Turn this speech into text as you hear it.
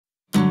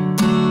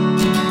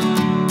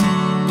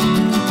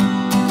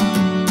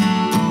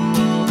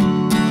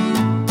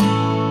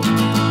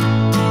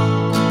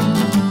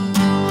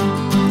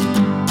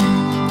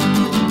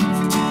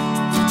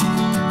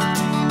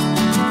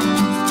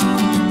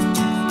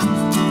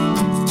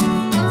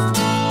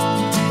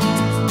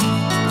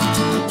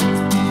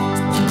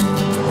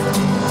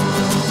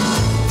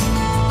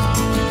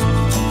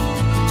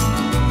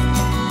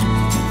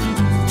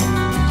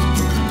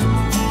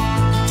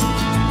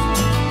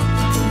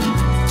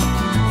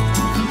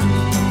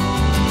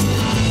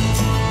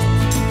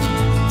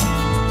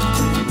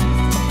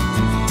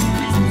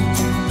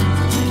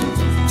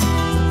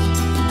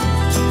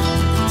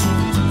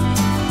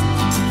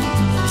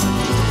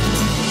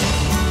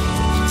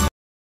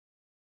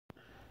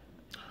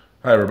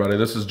Hi everybody,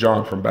 this is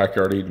John from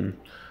Backyard Eden.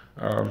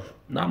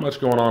 Not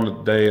much going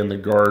on today in the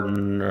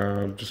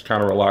garden, just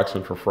kind of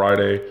relaxing for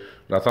Friday.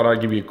 But I thought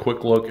I'd give you a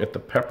quick look at the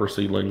pepper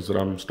seedlings that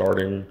I'm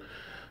starting.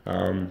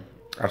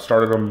 I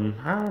started them,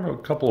 I don't know, a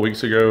couple of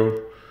weeks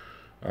ago.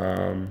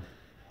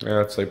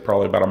 I'd say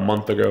probably about a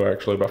month ago,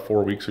 actually, about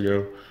 4 weeks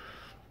ago.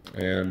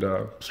 And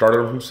started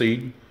them from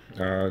seed,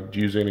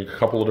 using a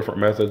couple of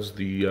different methods.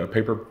 The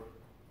paper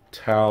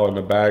towel and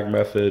the bag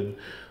method,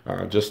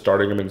 just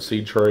starting them in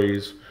seed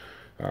trays.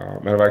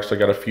 And I've actually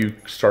got a few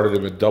started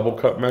in the double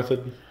cup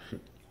method,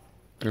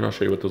 and I'll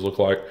show you what those look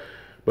like.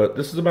 But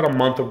this is about a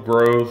month of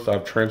growth.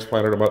 I've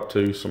transplanted them up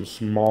to some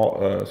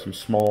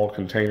small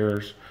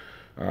containers.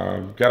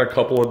 Got a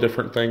couple of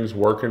different things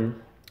working.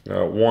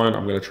 One,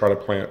 I'm going to try to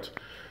plant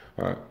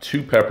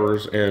 2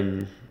 peppers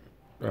in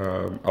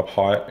a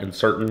pot in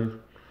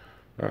certain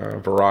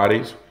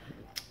varieties,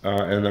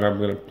 and then I'm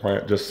going to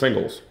plant just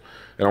singles.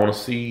 And I want to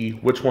see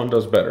which one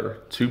does better,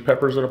 2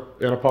 peppers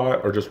in a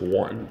pot or just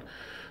one.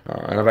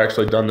 And I've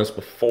actually done this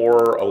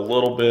before a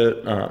little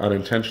bit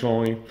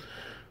unintentionally,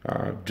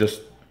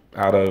 just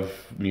out of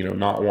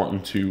not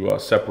wanting to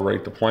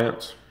separate the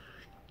plants.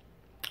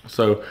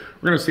 So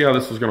we're going to see how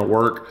this is going to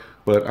work,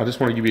 but I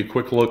just want to give you a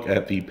quick look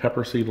at the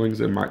pepper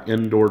seedlings in my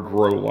indoor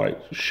grow light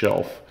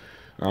shelf.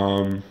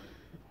 And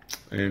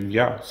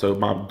yeah, so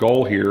my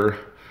goal here,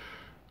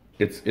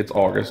 it's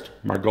August.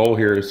 My goal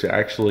here is to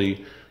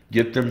actually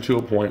get them to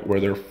a point where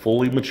they're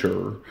fully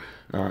mature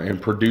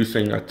and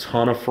producing a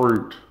ton of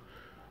fruit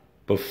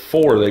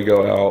before they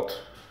go out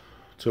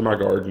to my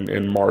garden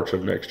in March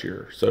of next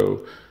year.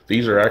 So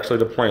these are actually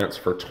the plants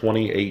for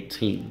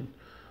 2018.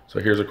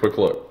 So here's a quick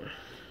look.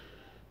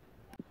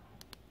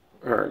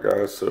 All right,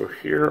 guys, so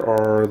here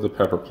are the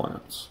pepper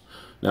plants.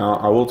 Now,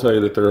 I will tell you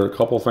that there are a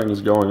couple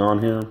things going on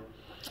here.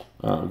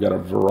 We've got a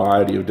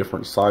variety of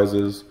different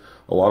sizes.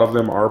 A lot of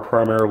them are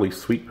primarily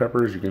sweet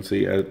peppers. You can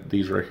see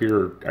these right here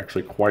are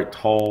actually quite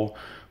tall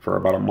for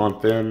about a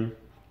month in.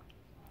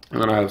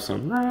 And then I have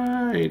some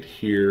right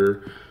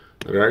here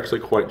that are actually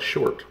quite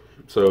short.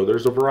 So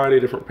there's a variety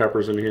of different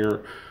peppers in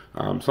here.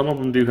 Some of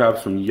them do have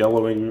some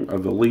yellowing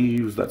of the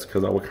leaves. That's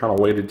because I kind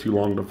of waited too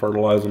long to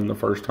fertilize them the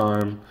first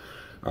time.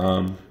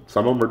 Some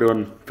of them are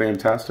doing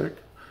fantastic.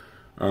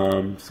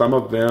 Some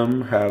of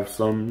them have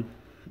some,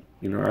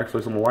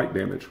 actually some light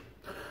damage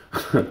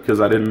because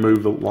I didn't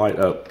move the light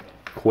up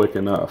quick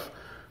enough.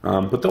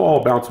 But they'll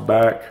all bounce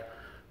back.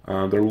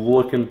 They're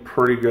looking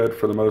pretty good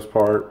for the most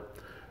part.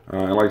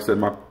 And like I said,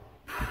 my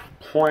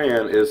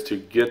plan is to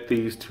get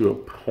these to a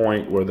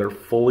point where they're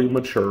fully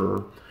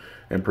mature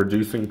and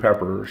producing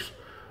peppers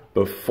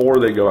before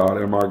they go out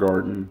in my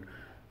garden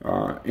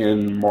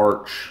in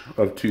March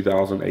of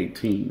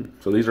 2018.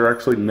 So these are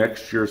actually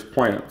next year's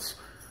plants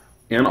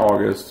in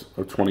August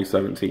of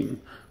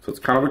 2017. So it's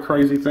kind of a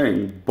crazy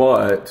thing,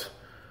 but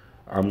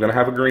I'm going to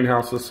have a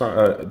greenhouse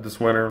this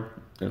winter,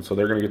 and so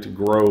they're going to get to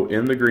grow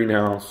in the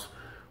greenhouse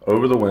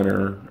over the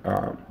winter.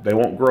 They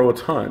won't grow a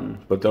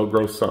ton, but they'll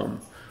grow some,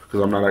 because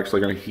I'm not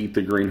actually going to heat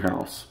the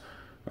greenhouse.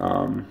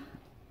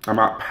 I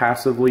might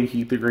passively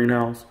heat the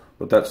greenhouse,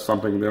 but that's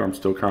something that I'm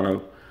still kind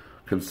of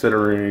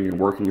considering and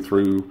working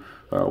through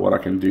what I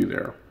can do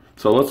there.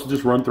 So let's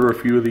just run through a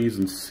few of these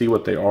and see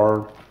what they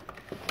are.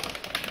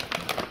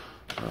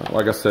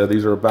 Like I said,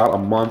 these are about a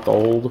month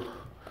old.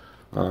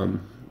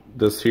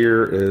 This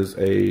here is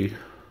like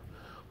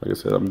I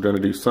said, I'm going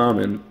to do some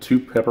in 2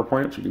 pepper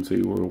plants. You can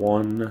see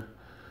 1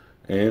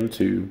 and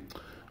 2.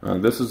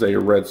 This is a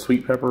red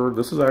sweet pepper.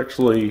 This is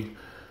actually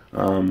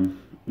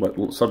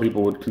what some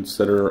people would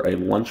consider a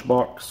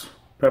lunchbox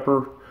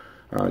pepper.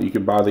 You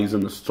can buy these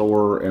in the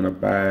store in a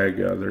bag.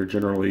 They're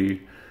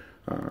generally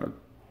 $2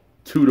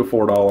 to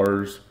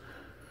 $4.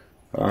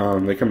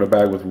 They come in a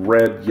bag with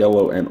red,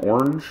 yellow, and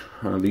orange.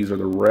 These are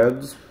the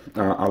reds.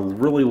 I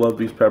really love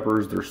these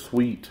peppers. They're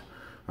sweet.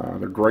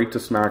 They're great to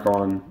snack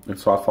on. And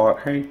so I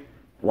thought, hey,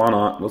 why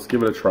not? Let's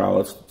give it a try.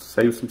 Let's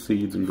save some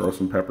seeds and grow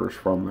some peppers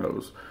from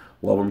those.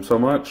 Love them so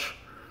much.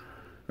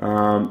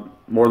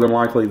 More than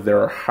likely,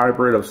 they're a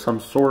hybrid of some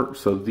sort.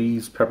 So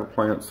these pepper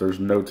plants, there's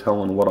no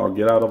telling what I'll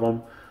get out of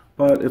them,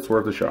 but it's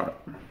worth a shot.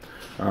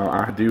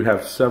 I do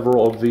have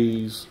several of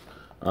these.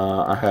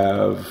 I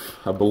have,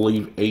 I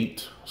believe,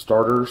 8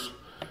 starters.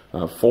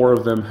 4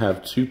 of them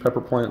have 2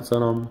 pepper plants in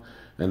them,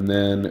 and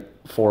then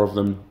 4 of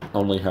them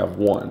only have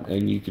 1.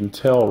 And you can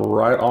tell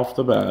right off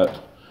the bat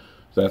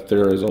that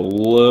there is a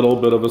little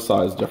bit of a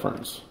size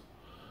difference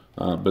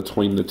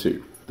between the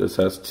 2. This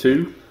has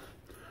 2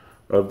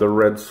 of the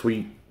red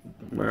sweet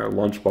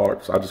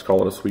lunchbox. I just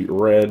call it a sweet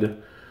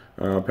red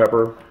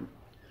pepper.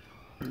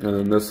 And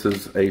then this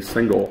is a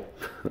single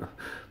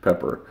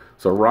pepper.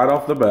 So right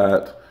off the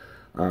bat,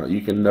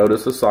 you can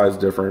notice a size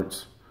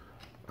difference.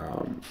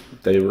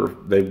 They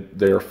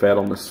are fed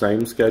on the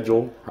same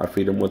schedule. I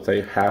feed them with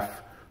a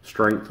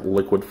half-strength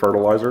liquid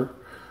fertilizer.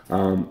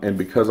 And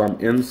because I'm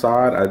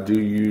inside, I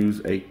do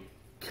use a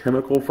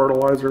chemical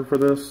fertilizer for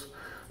this,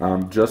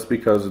 just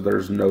because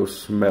there's no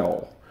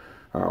smell.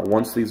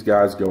 Once these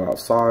guys go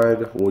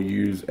outside, we'll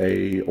use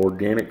a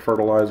organic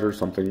fertilizer,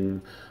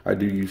 something I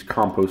do use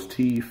compost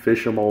tea,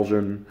 fish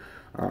emulsion.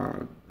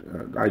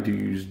 I do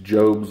use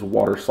Job's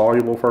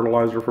water-soluble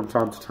fertilizer from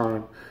time to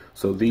time.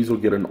 So these will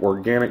get an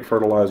organic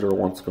fertilizer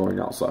once going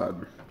outside.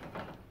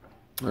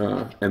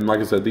 And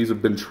like I said, these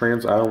have been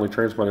I only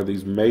transplanted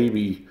these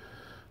maybe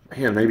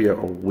a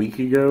week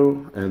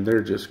ago, and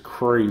they're just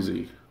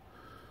crazy.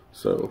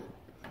 So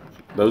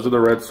those are the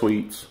red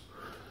sweets.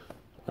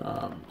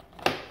 Like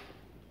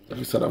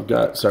I said, I've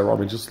got several. I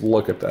mean, just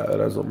look at that. That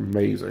is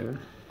amazing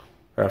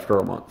after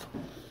a month.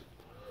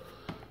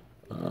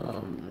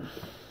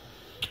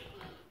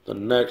 The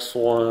next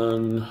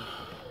one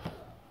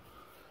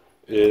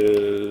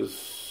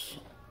is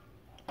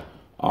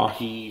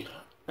ají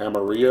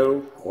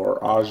amarillo, or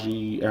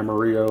ají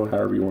amarillo,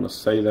 however you want to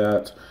say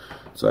that.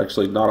 It's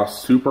actually not a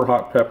super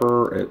hot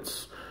pepper.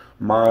 It's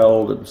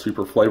mild and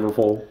super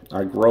flavorful.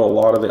 I grow a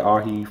lot of the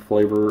ají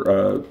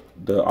flavor,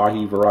 the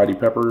ají variety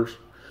peppers,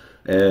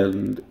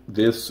 and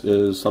this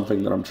is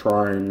something that I'm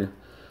trying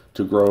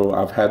to grow.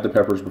 I've had the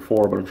peppers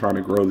before, but I'm trying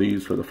to grow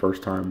these for the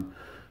first time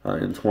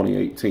in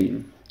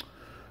 2018.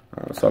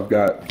 So I've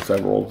got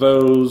several of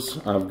those.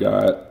 I've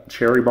got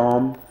cherry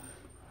bomb,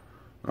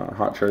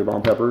 hot cherry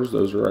bomb peppers.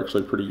 Those are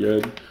actually pretty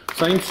good.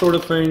 Same sort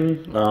of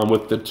thing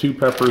with the 2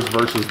 peppers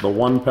versus the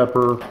 1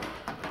 pepper.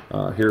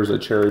 Here's a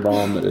cherry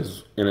bomb that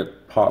is in a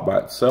pot by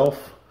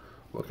itself,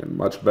 looking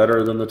much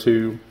better than the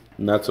 2,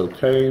 and that's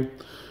okay.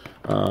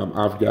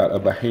 I've got a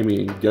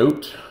Bahamian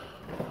goat,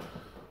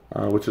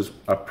 which is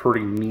a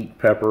pretty neat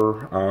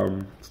pepper.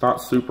 It's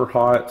not super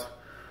hot,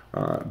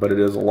 but it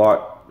is a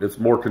lot.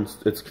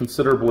 It's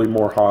considerably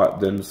more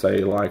hot than, say,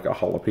 like a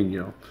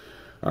jalapeno.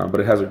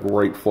 But it has a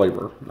great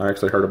flavor. I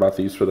actually heard about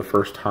these for the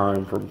first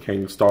time from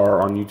King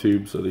Star on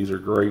YouTube, so these are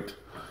great.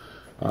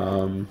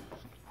 I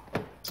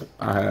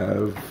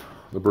have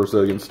the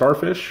Brazilian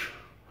starfish.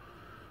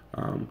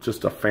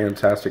 Just a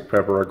fantastic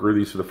pepper. I grew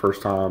these for the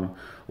first time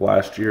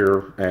last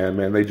year, and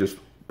man, they just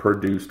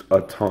produced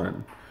a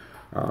ton.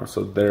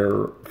 So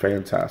they're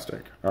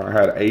fantastic. I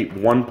had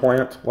one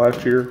plant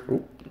last year.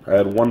 I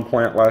had one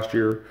plant last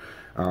year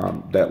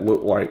that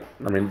looked like,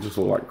 I mean, it just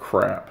looked like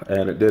crap,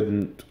 and it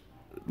didn't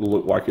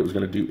look like it was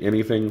going to do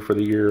anything for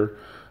the year.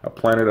 I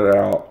planted it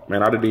out.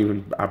 Man,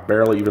 I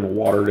barely even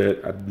watered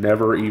it. I'd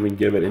never even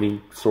give it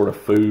any sort of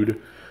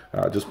food.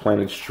 Just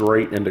planted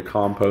straight into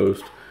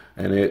compost,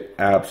 and it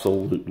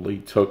absolutely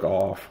took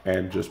off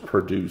and just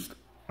produced,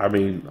 I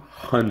mean,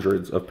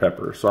 hundreds of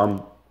peppers. So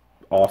I'm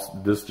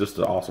awesome. This is just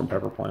an awesome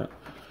pepper plant.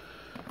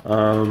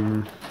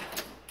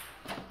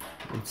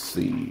 Let's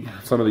see.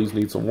 Some of these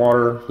need some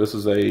water. This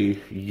is a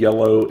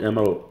yellow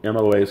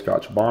MOA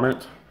Scotch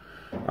bonnet.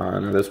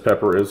 Now this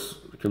pepper is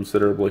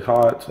considerably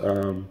hot.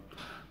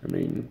 I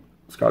mean,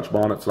 Scotch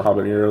bonnets and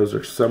habaneros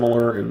are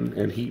similar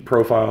in heat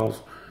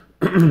profiles,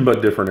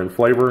 but different in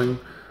flavoring.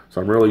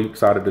 So I'm really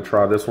excited to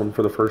try this one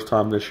for the first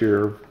time this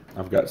year.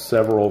 I've got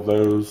several of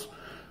those.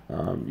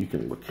 You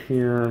can look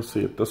here and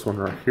see if this one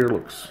right here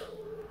looks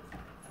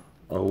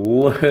a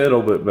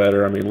little bit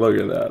better. I mean, look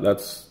at that.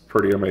 That's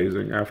pretty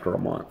amazing after a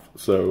month.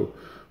 So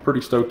pretty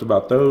stoked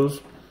about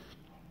those.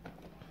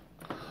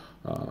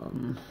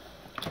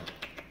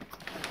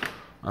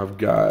 I've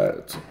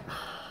got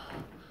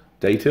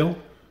Daytil.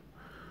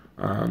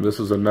 This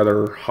is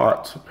another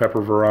hot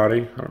pepper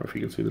variety. I don't know if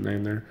you can see the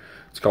name there.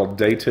 It's called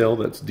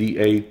Daytil. That's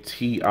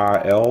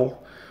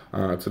D-A-T-I-L.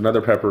 It's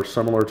another pepper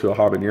similar to a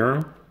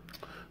habanero,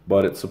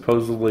 but it's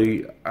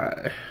supposedly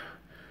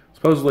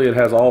it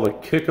has all the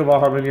kick of a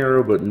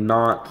habanero, but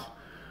not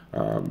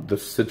the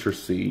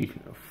citrusy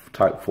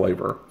type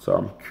flavor. So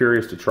I'm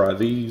curious to try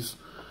these.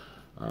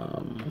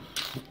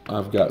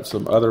 I've got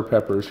some other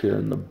peppers here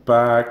in the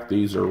back.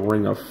 These are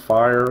Ring of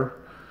Fire.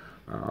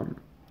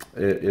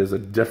 It is a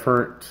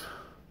different,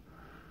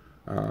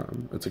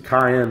 it's a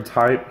cayenne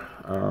type,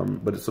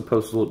 but it's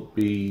supposed to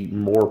be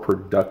more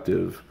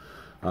productive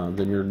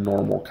than your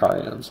normal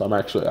cayenne. So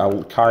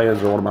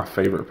cayennes are one of my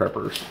favorite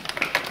peppers.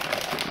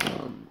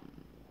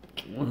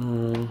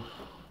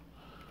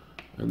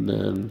 And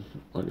then,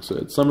 like I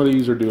said, some of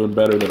these are doing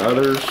better than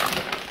others.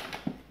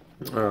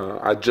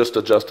 I just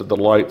adjusted the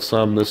light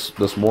some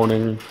this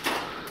morning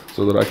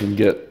so that I can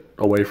get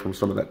away from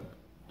some of that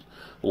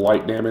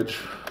light damage.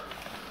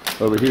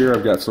 Over here,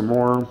 I've got some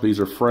more. These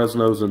are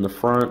Fresnos in the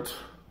front.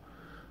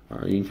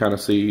 You can kind of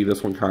see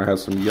this one kind of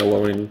has some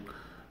yellowing.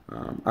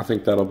 I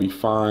think that'll be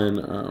fine.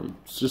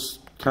 It's just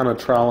kind of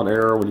trial and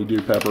error when you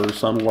do peppers.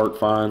 Some work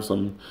fine,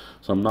 some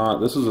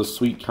not. This is a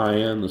sweet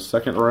cayenne, the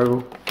second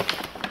row.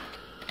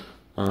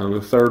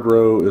 The third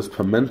row is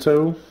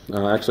pimento.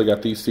 I actually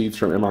got these seeds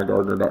from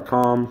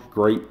migardener.com.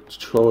 Great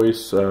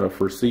choice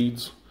for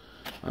seeds.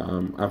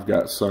 I've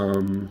got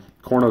some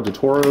Corno de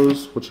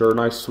Toros, which are a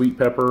nice sweet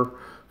pepper,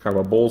 kind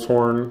of a bull's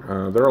horn.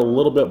 They're a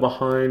little bit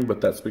behind,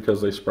 but that's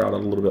because they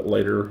sprouted a little bit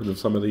later than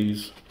some of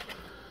these.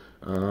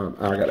 I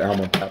got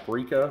Alma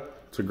paprika.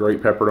 It's a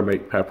great pepper to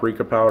make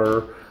paprika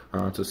powder,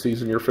 to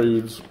season your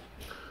foods.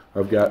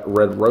 I've got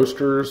red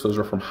roasters. Those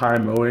are from High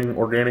Mowing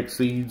Organic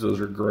Seeds. Those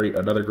are great,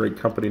 another great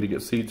company to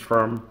get seeds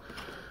from.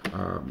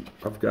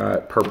 I've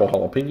got purple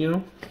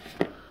jalapeno.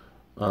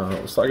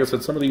 So like I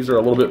said, some of these are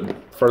a little bit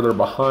further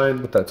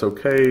behind, but that's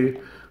okay.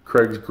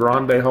 Craig's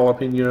Grande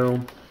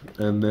jalapeno.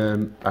 And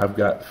then I've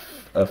got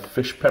a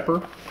fish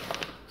pepper.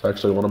 It's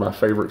actually one of my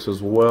favorites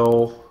as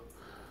well.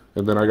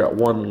 And then I got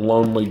one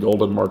Lonely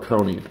Golden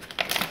Marconi.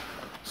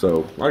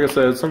 So, like I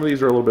said, some of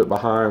these are a little bit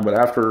behind, but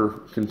after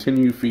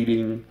continue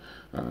feeding,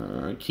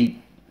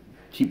 keep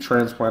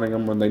transplanting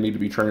them when they need to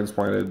be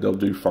transplanted, they'll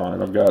do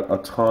fine. I've got a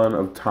ton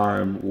of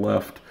time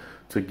left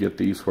to get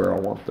these where I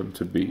want them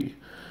to be.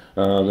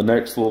 The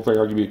next little thing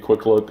I'll give you a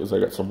quick look is I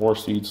got some more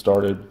seeds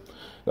started.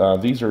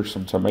 These are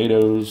some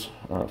tomatoes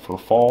for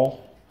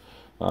fall.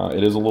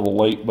 It is a little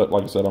late, but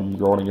like I said, I'm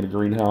growing in a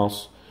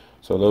greenhouse,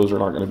 so those are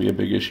not going to be a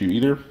big issue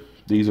either.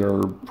 These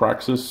are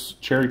Praxis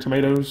cherry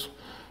tomatoes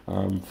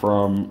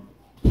from,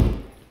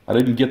 I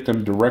didn't get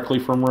them directly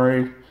from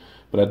Ray,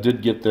 but I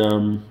did get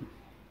them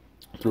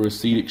through a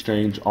seed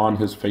exchange on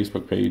his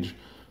Facebook page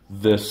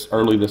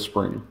early this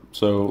spring.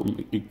 So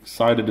I'm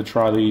excited to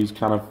try these.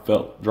 Kind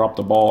of dropped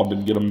the ball,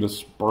 didn't get them this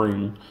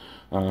spring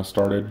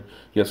started.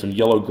 You got some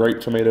yellow grape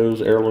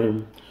tomatoes,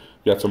 heirloom.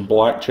 You got some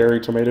black cherry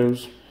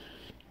tomatoes.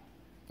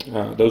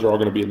 Those are all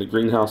going to be in the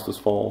greenhouse this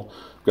fall.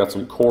 We've got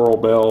some Coral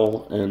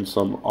Bell and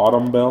some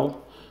Autumn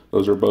Bell.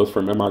 Those are both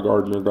from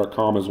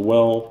migardener.com as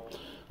well.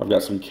 I've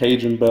got some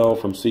Cajun Bell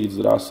from seeds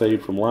that I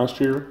saved from last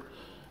year.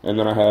 And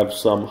then I have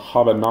some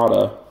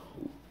habanada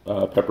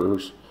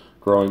peppers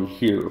growing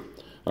here.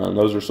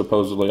 Those are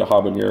supposedly a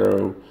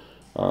habanero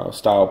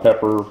style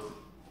pepper.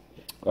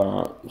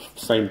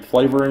 Same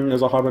flavoring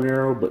as a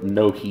habanero, but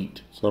no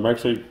heat. So I'm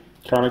actually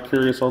kind of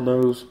curious on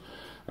those.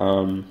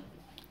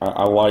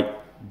 I like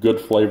good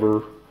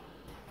flavor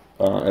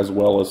as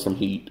well as some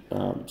heat.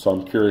 So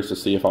I'm curious to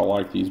see if I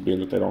like these,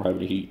 being that they don't have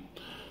any heat.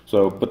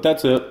 So, but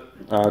that's it.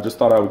 I just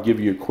thought I would give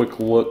you a quick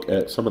look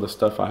at some of the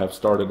stuff I have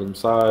started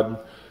inside.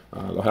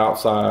 The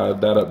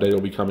outside, that update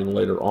will be coming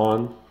later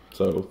on.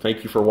 So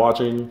thank you for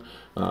watching.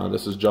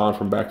 This is John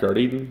from Backyard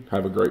Eden.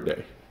 Have a great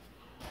day.